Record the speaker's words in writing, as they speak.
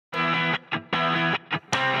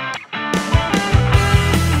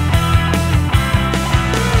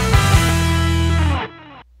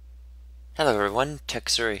Hello everyone,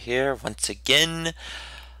 Texer here once again.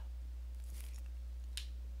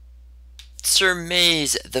 Sir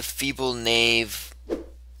Maze, the feeble knave,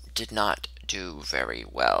 did not do very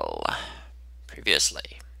well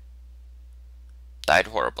previously. Died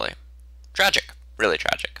horribly. Tragic. Really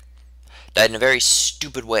tragic. Died in a very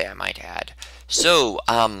stupid way, I might add. So,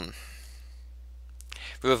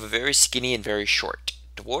 we have a very skinny and very short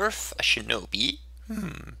dwarf, a shinobi.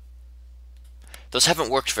 Those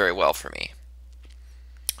haven't worked very well for me.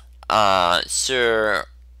 Sir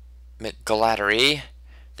McGlattery,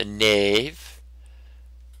 the knave.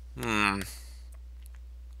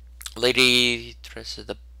 Lady Teresa,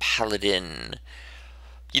 the Paladin.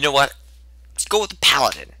 You know what? Let's go with the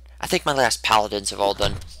Paladin. I think my last Paladins have all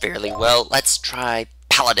done fairly well. Let's try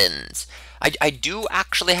Paladins. I do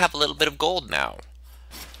actually have a little bit of gold now.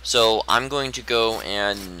 So I'm going to go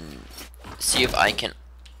and see if I can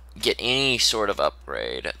get any sort of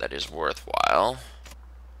upgrade that is worthwhile.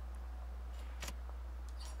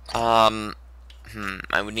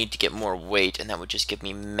 I would need to get more weight, and that would just give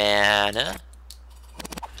me mana.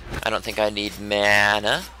 I don't think I need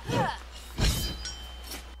mana.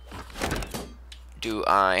 Do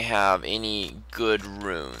I have any good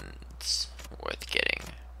runes worth getting?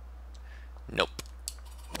 Nope.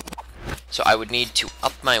 So I would need to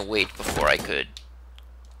up my weight before I could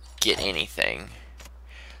get anything.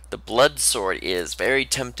 The blood sword is very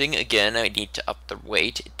tempting. Again, I need to up the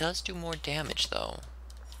weight. It does do more damage, though.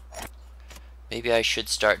 Maybe I should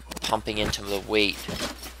start pumping into the weight.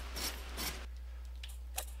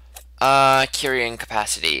 Carrying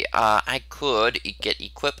capacity. I could get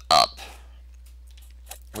equip up,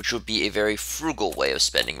 which would be a very frugal way of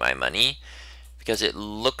spending my money, because it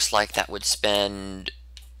looks like that would spend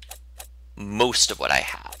most of what I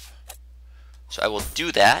have. So I will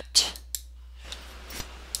do that.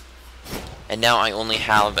 And now I only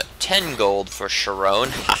have 10 gold for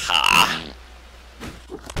Sharon. Haha.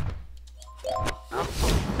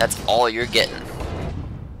 That's all you're getting.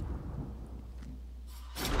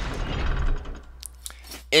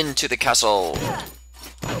 Into the castle.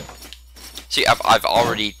 See, I've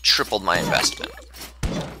already tripled my investment.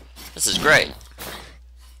 This is great.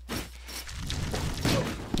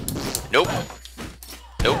 Nope.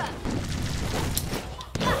 Nope.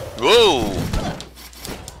 Whoa!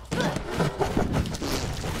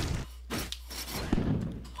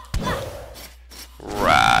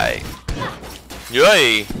 Right.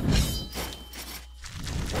 Yay!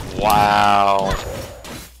 Wow.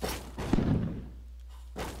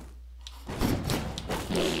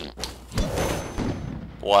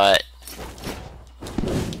 What?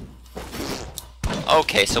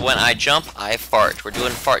 Okay, so when I jump, I fart. We're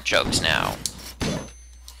doing fart jokes now.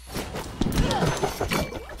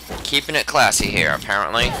 Keeping it classy here,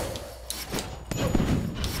 apparently.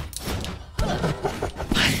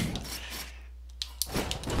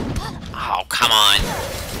 Oh, come on.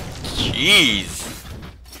 Jeez.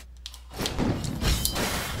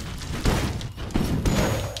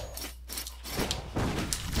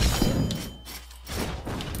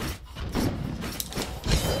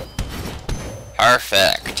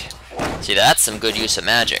 Perfect. See, that's some good use of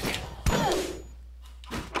magic.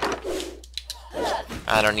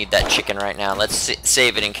 I don't need that chicken right now. Let's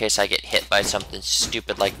save it in case I get hit by something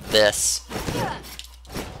stupid like this.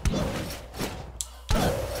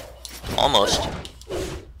 Almost.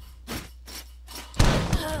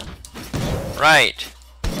 Right.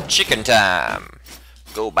 Chicken time.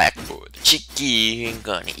 Go back for the chicken.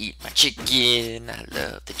 Gonna eat my chicken. I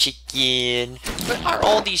love the chicken. Where are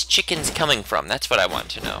all these chickens coming from? That's what I want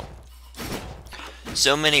to know.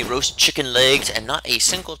 So many roast chicken legs and not a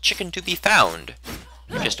single chicken to be found.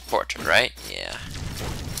 You're just a portrait, right? Yeah.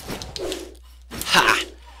 Ha!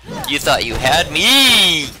 You thought you had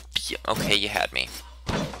me! Okay, you had me.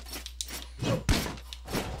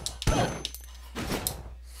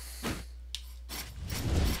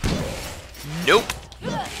 Nope.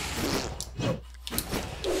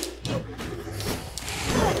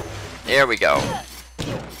 There we go.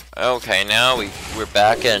 Okay, now we're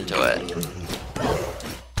back into it.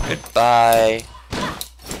 Goodbye.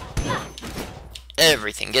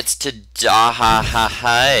 Everything gets to die.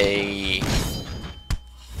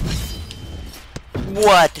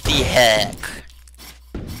 What the heck?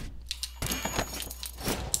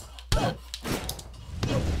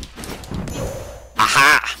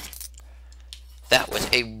 Aha! That was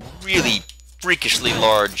a really freakishly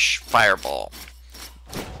large fireball.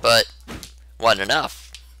 But wasn't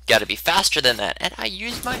enough. Gotta be faster than that. And I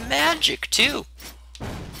used my magic too.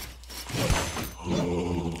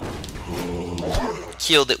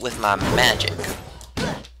 Killed it with my magic.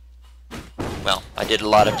 Well, I did a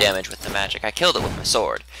lot of damage with the magic. I killed it with my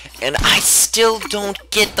sword. And I still don't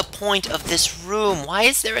get the point of this room. Why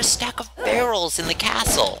is there a stack of barrels in the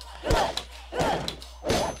castle? I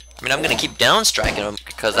mean, I'm gonna keep downstriking them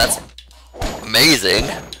because that's amazing.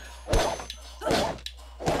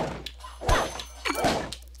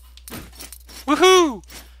 Woohoo!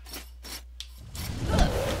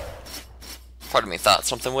 Part of me thought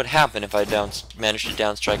something would happen if I managed to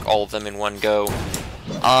downstrike all of them in one go.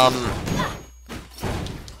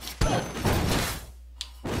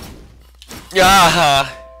 Yeah.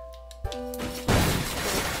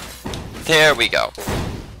 There we go.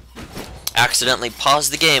 Accidentally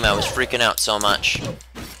paused the game. I was freaking out so much.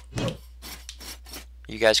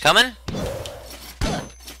 You guys coming?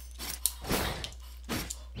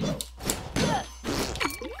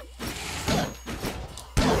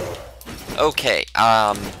 Okay,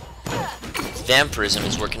 vampirism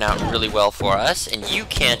is working out really well for us, and you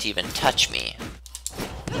can't even touch me.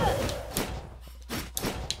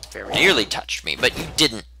 Very nearly touched me, but you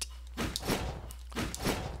didn't.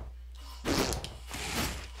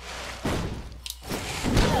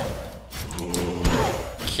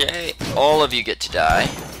 Okay, all of you get to die.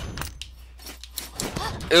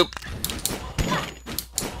 Oop.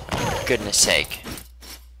 Oh, for goodness sake.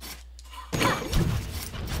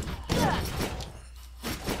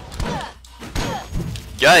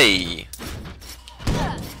 Yay!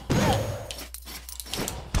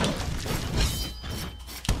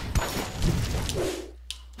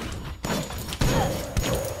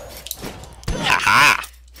 Haha!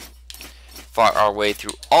 Fought our way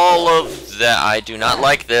through all of that. I do not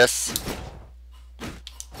like this.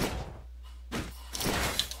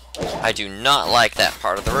 I do not like that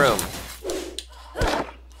part of the room.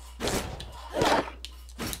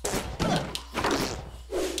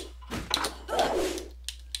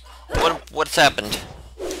 What's happened?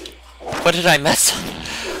 What did I miss?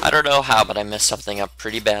 I don't know how, but I messed something up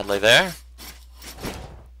pretty badly there.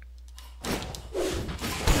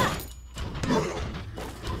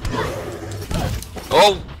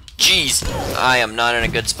 Oh, jeez. I am not in a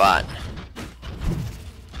good spot.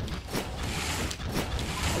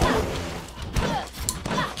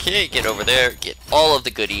 Okay, get over there. Get all of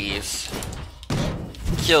the goodies.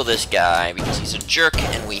 Kill this guy because he's a jerk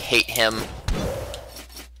and we hate him.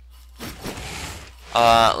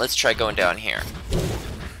 Let's try going down here.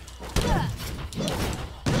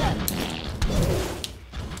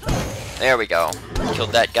 There we go.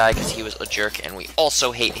 Killed that guy because he was a jerk, and we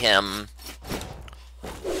also hate him.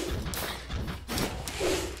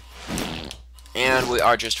 And we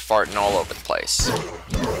are just farting all over the place.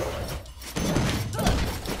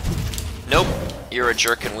 Nope, you're a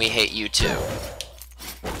jerk and we hate you too.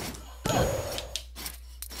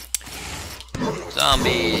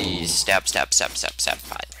 Zombies. Stab, stab, stab, stab, stab.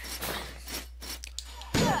 Fine.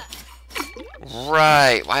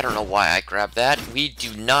 Right. I don't know why I grabbed that. We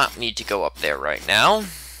do not need to go up there right now.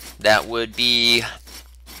 That would be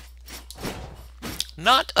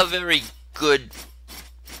not a very good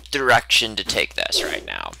direction to take this right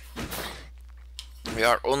now. We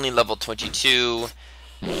are only level 22,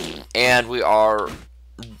 and we are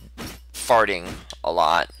farting a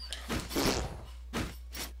lot.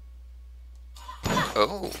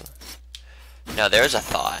 Oh. Now there's a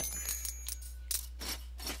thought.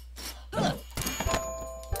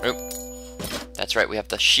 Oop. That's right, we have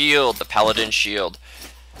the shield, the Paladin shield.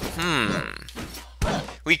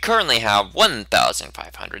 We currently have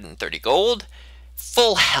 1,530 gold,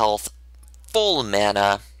 full health, full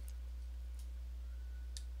mana.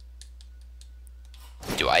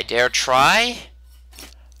 Do I dare try?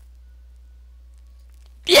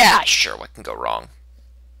 Yeah, sure, what can go wrong?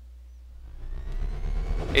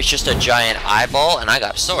 It's just a giant eyeball, and I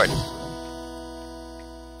got a sword.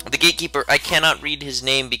 The Gatekeeper, I cannot read his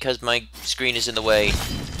name because my screen is in the way.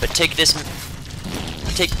 But take this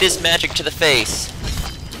magic to the face.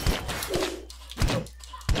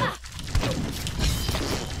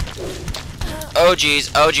 Oh jeez,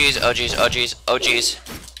 oh jeez, oh jeez, oh jeez, oh jeez.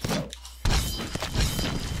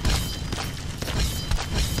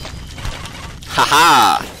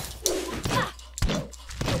 Haha!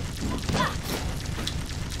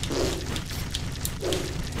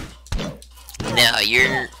 No,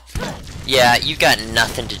 you're... Yeah, you got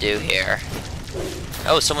nothing to do here.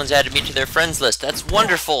 Oh, someone's added me to their friends list. That's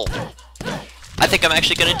wonderful! I think I'm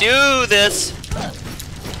actually gonna do this!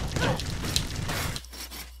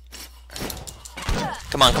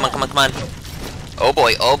 Come on, come on, come on, come on. Oh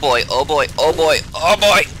boy, oh boy, oh boy, oh boy, oh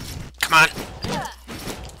boy! Come on!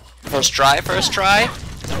 First try, first try.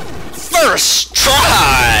 First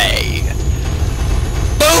try!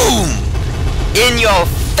 Boom! In your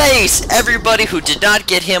face everybody who did not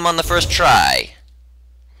get him on the first try.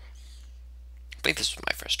 I think this was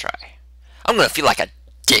my first try. I'm gonna feel like a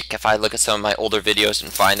dick if I look at some of my older videos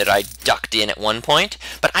and find that I ducked in at one point,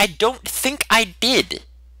 but I don't think I did.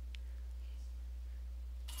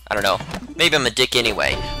 I don't know. Maybe I'm a dick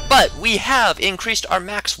anyway. But we have increased our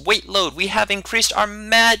max weight load. We have increased our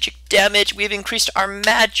magic damage. We have increased our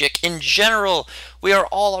magic in general. We are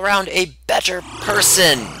all around a better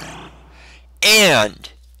person. And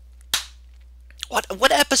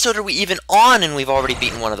what episode are we even on and we've already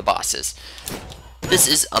beaten one of the bosses? This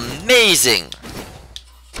is amazing.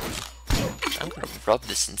 I'm gonna rub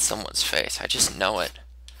this in someone's face. I just know it.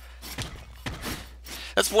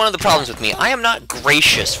 That's one of the problems with me. I am not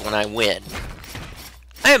gracious when I win.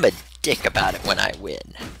 I am a dick about it when I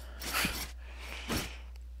win.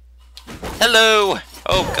 Hello!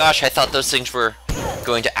 Oh gosh, I thought those things were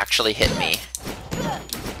going to actually hit me.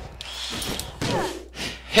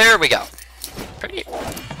 Here we go. Pretty...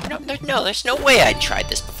 No, there's no way I tried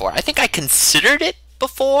this before. I think I considered it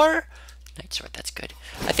before. Night sword, that's good.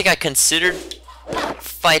 I think I considered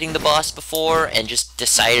fighting the boss before and just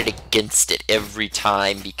decided against it every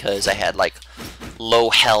time because I had like low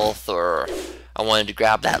health, or I wanted to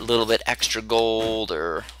grab that little bit extra gold,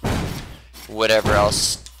 or whatever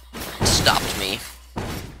else stopped me.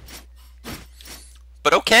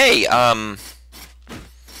 But okay, I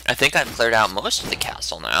think I've cleared out most of the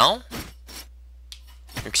castle now.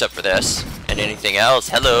 Except for this. And anything else.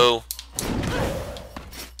 Hello!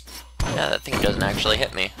 Yeah, that thing doesn't actually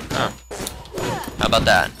hit me. Huh. How about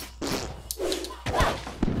that?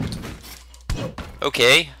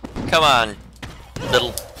 Okay. Come on,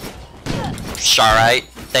 little Sharite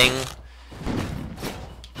thing.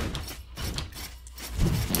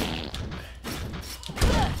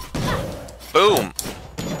 Boom!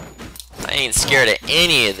 I ain't scared of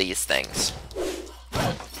any of these things.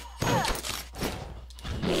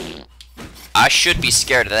 I should be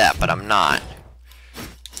scared of that, but I'm not.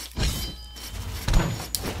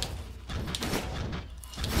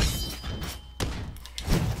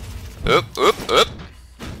 Oop, oop, oop.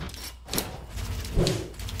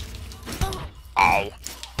 Ow.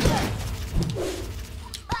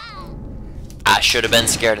 I should have been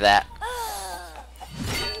scared of that.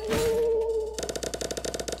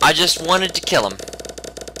 I just wanted to kill him.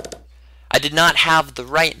 I did not have the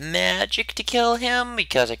right magic to kill him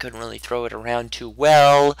because I couldn't really throw it around too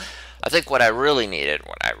well. I think what I really needed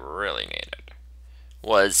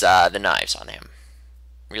was the knives on him.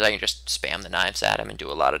 Because I can just spam the knives at him and do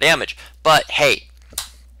a lot of damage. But hey,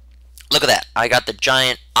 look at that. I got the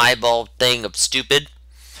giant eyeball thing of stupid.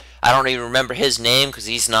 I don't even remember his name because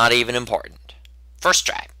he's not even important. First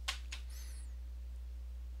try.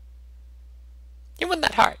 It wasn't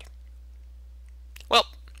that hard. Well,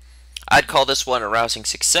 I'd call this one a rousing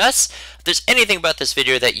success. If there's anything about this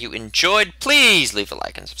video that you enjoyed, please leave a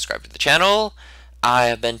like and subscribe to the channel. I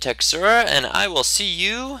have been Teresa, and I will see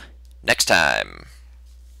you next time.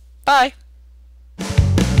 Bye!